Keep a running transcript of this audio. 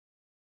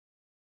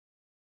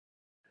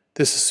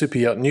This is Super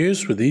Yacht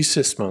News with E.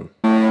 Sisman.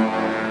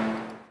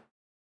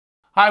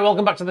 Hi,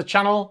 welcome back to the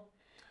channel.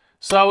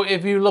 So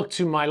if you look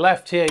to my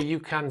left here, you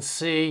can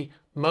see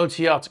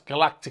MegaYacht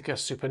Galactica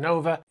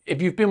Supernova.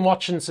 If you've been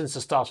watching since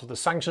the start of the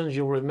sanctions,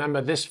 you'll remember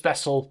this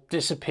vessel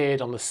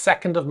disappeared on the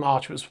 2nd of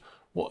March, which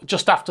was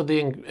just after the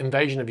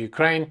invasion of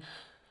Ukraine.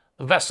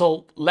 The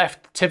vessel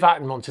left Tivat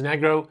in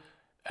Montenegro,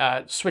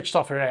 switched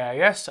off her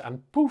AIS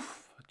and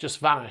poof, just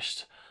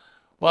vanished.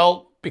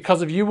 Well,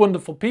 because of you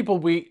wonderful people,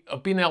 we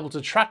have been able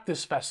to track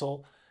this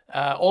vessel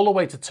all the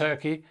way to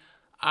Turkey,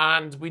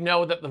 and we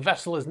know that the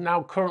vessel is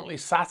now currently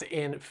sat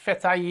in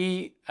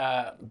Fethiye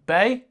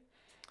Bay.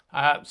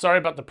 Sorry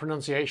about the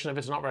pronunciation of it,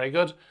 it's not very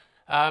good.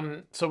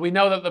 So we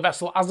know that the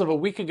vessel, as of a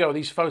week ago,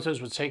 these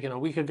photos were taken a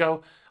week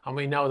ago, and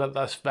we know that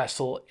this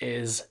vessel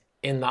is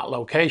in that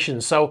location.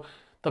 So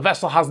the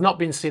vessel has not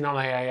been seen on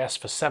AIS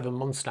for 7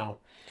 months now.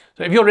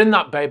 So if you're in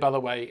that bay, by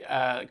the way,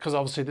 because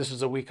obviously this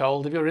is a week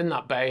old, if you're in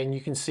that bay and you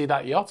can see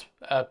that yacht,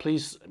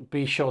 please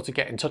be sure to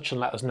get in touch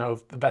and let us know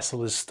if the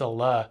vessel is still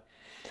there.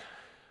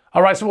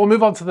 All right, so we'll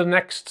move on to the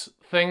next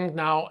thing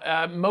now.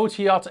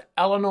 MegaYacht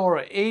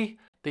Elenora E,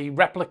 the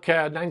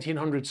replica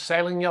 1900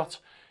 sailing yacht,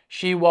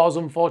 she was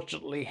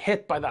unfortunately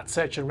hit by that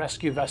search and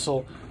rescue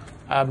vessel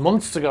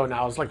months ago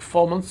now. It's like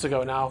 4 months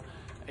ago now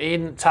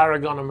in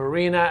Tarragona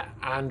Marina,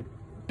 and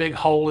big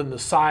hole in the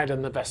side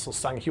and the vessel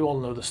sank. You all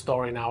know the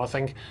story now, I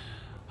think.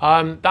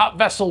 That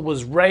vessel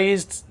was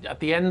raised at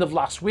the end of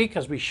last week,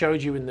 as we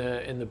showed you in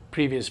the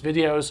previous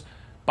videos,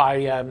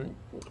 by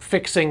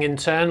fixing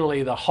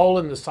internally the hole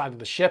in the side of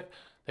the ship.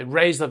 They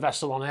raised the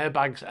vessel on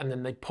airbags and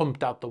then they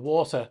pumped out the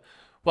water.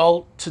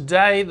 Well,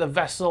 today the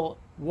vessel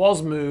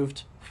was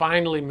moved,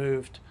 finally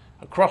moved,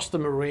 across the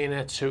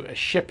marina to a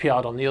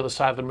shipyard on the other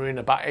side of the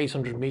marina, about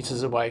 800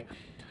 meters away.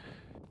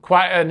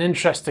 Quite an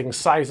interesting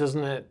sight,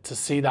 isn't it, to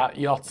see that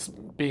yacht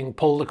being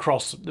pulled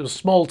across. There was a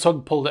small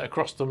tug pulled it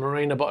across the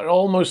marina, but it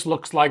almost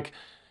looks like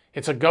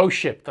it's a ghost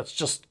ship that's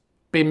just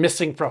been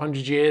missing for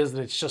 100 years and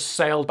it's just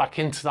sailed back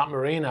into that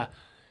marina.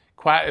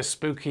 Quite a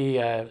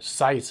spooky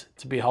sight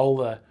to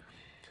behold there.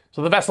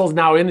 So the vessel's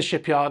now in the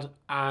shipyard,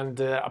 and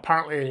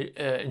apparently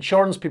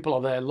insurance people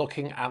are there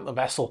looking at the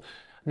vessel,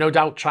 no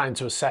doubt trying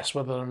to assess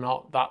whether or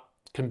not that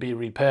can be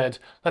repaired.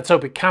 Let's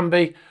hope it can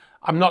be.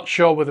 I'm not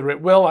sure whether it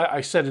will.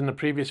 I said in the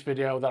previous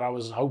video that I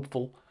was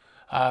hopeful,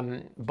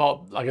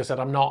 but like I said,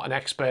 I'm not an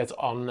expert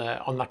on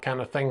that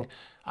kind of thing.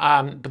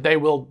 But they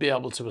will be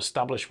able to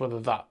establish whether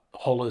that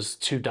hull is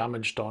too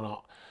damaged or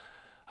not,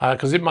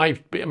 because it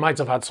might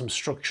have had some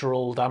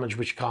structural damage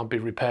which can't be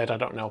repaired. I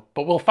don't know,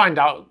 but we'll find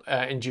out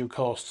in due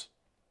course.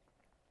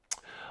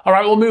 All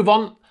right, we'll move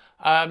on.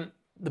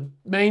 The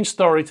main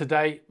story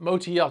today: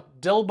 motor yacht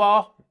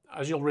Dilbar.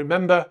 As you'll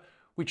remember,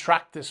 we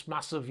tracked this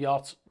massive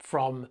yacht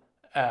from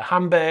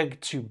Hamburg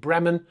to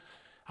Bremen,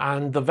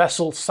 and the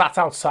vessel sat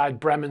outside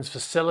Bremen's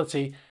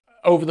facility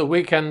over the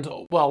weekend,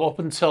 well, up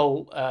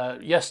until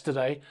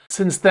yesterday.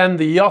 Since then,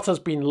 the yacht has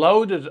been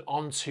loaded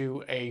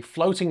onto a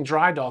floating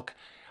dry dock,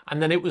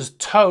 and then it was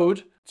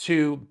towed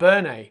to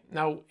Brno.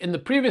 Now, in the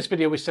previous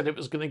video, we said it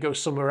was going to go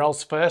somewhere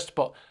else first,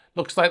 but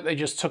looks like they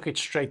just took it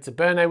straight to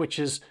Brno, which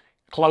is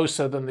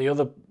closer than the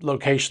other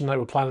location they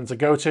were planning to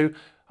go to.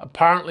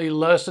 Apparently,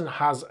 Lursen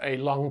has a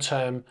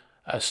long-term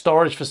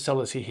storage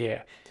facility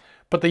here.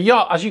 But the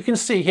yacht, as you can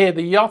see here,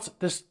 the yacht,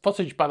 this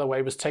footage, by the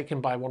way, was taken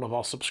by one of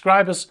our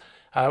subscribers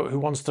who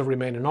wants to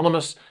remain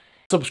anonymous.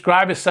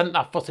 Subscribers sent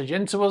that footage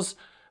in to us,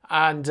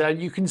 and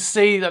you can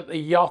see that the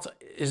yacht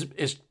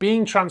is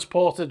being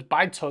transported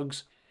by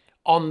tugs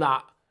on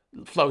that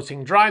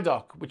floating dry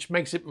dock, which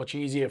makes it much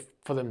easier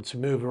for them to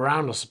move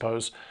around, I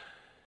suppose.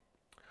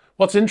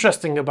 What's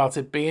interesting about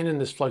it being in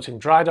this floating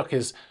dry dock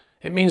is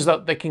it means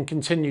that they can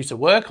continue to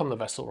work on the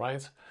vessel,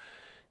 right?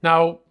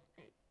 Now,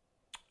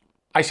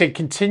 I say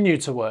continue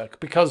to work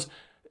because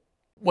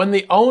when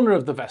the owner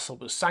of the vessel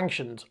was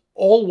sanctioned,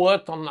 all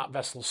work on that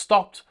vessel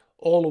stopped,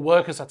 all the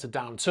workers had to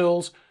down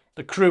tools,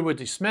 the crew were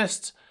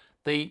dismissed,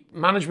 the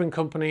management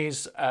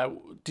companies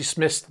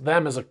dismissed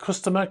them as a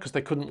customer because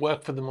they couldn't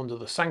work for them under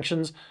the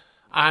sanctions,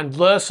 and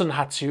Lursen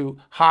had to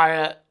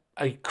hire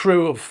a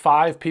crew of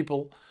 5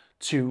 people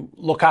to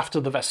look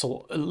after the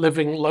vessel,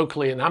 living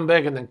locally in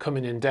Hamburg and then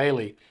coming in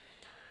daily.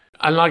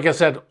 And like I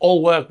said,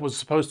 all work was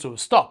supposed to have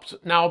stopped.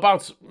 Now,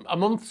 about a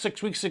month,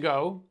 6 weeks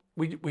ago,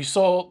 we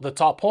saw the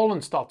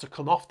tarpaulin start to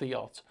come off the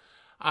yacht.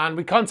 And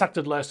we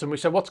contacted Lursen. We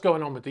said, what's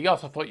going on with the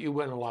yacht? I thought you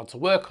weren't allowed to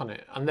work on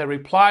it. And their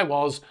reply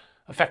was,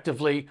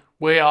 effectively,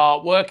 we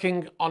are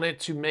working on it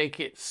to make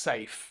it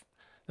safe.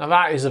 Now,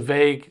 that is a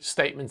vague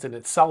statement in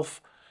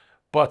itself,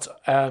 but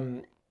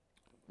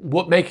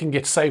what making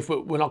it safe,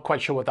 we're not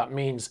quite sure what that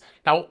means.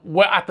 Now,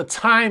 at the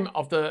time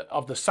of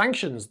the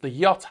sanctions, the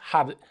yacht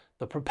had...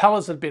 the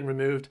propellers had been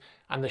removed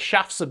and the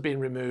shafts had been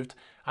removed,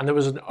 and there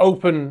was an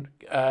open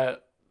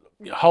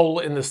hole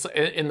in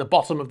the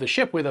bottom of the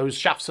ship where those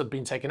shafts had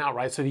been taken out,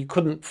 right? So you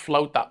couldn't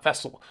float that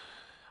vessel.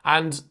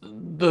 And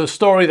the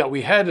story that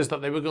we heard is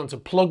that they were going to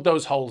plug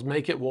those holes,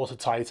 make it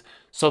watertight,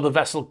 so the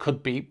vessel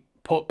could be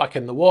put back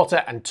in the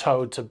water and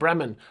towed to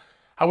Bremen.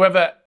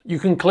 However, You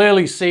can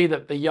clearly see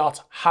that the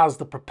yacht has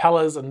the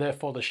propellers and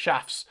therefore the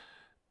shafts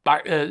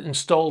back,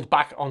 installed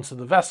back onto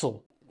the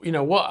vessel. You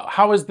know,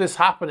 how is this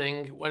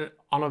happening when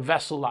on a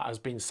vessel that has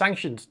been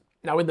sanctioned?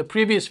 Now, in the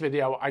previous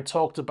video, I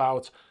talked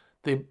about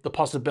the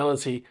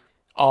possibility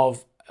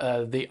of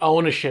the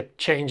ownership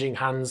changing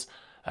hands,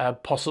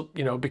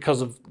 you know,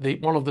 because of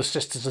one of the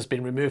sisters has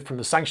been removed from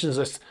the sanctions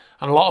list,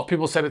 and a lot of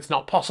people said it's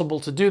not possible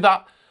to do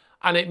that,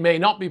 and it may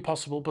not be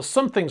possible, but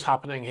something's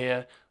happening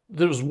here.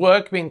 There's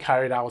work being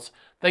carried out.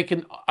 They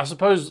can, I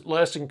suppose,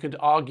 Lursen could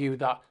argue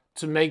that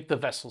to make the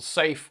vessel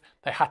safe,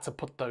 they had to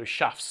put those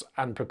shafts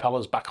and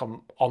propellers back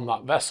on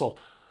that vessel.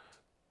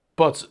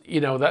 But, you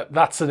know,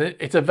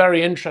 it's a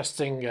very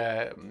interesting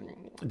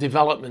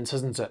development,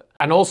 isn't it?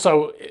 And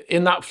also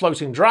in that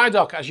floating dry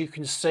dock, as you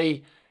can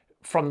see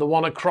from the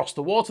one across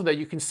the water there,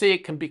 you can see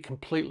it can be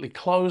completely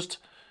closed.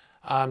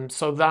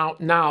 So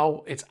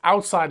now it's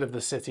outside of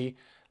the city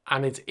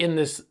and it's in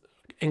this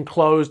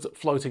enclosed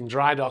floating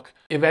dry dock.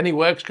 If any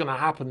work's going to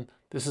happen,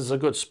 this is a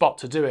good spot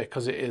to do it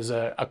because it is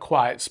a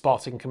quiet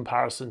spot in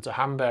comparison to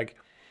Hamburg.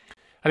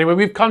 Anyway,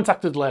 we've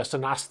contacted Lursen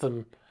and asked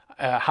them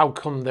how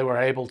come they were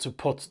able to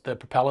put the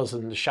propellers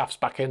and the shafts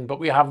back in, but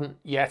we haven't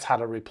yet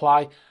had a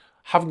reply.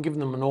 Haven't given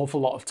them an awful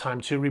lot of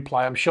time to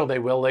reply. I'm sure they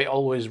will. They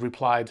always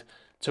replied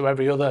to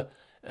every other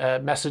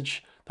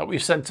message that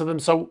we've sent to them,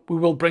 so we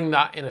will bring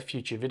that in a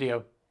future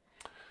video.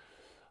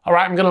 All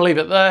right, I'm going to leave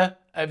it there.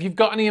 If you've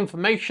got any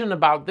information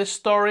about this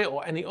story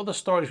or any other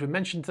stories we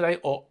mentioned today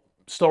or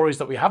stories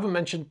that we haven't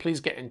mentioned,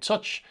 please get in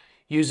touch.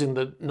 Using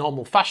the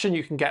normal fashion,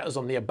 you can get us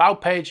on the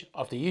About page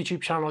of the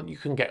YouTube channel, you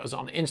can get us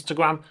on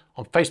Instagram,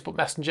 on Facebook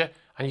Messenger,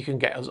 and you can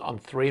get us on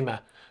Threema.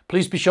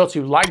 Please be sure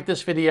to like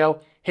this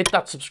video, hit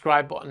that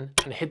subscribe button,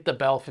 and hit the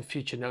bell for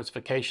future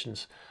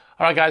notifications.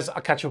 All right, guys,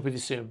 I'll catch up with you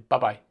soon.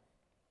 Bye-bye.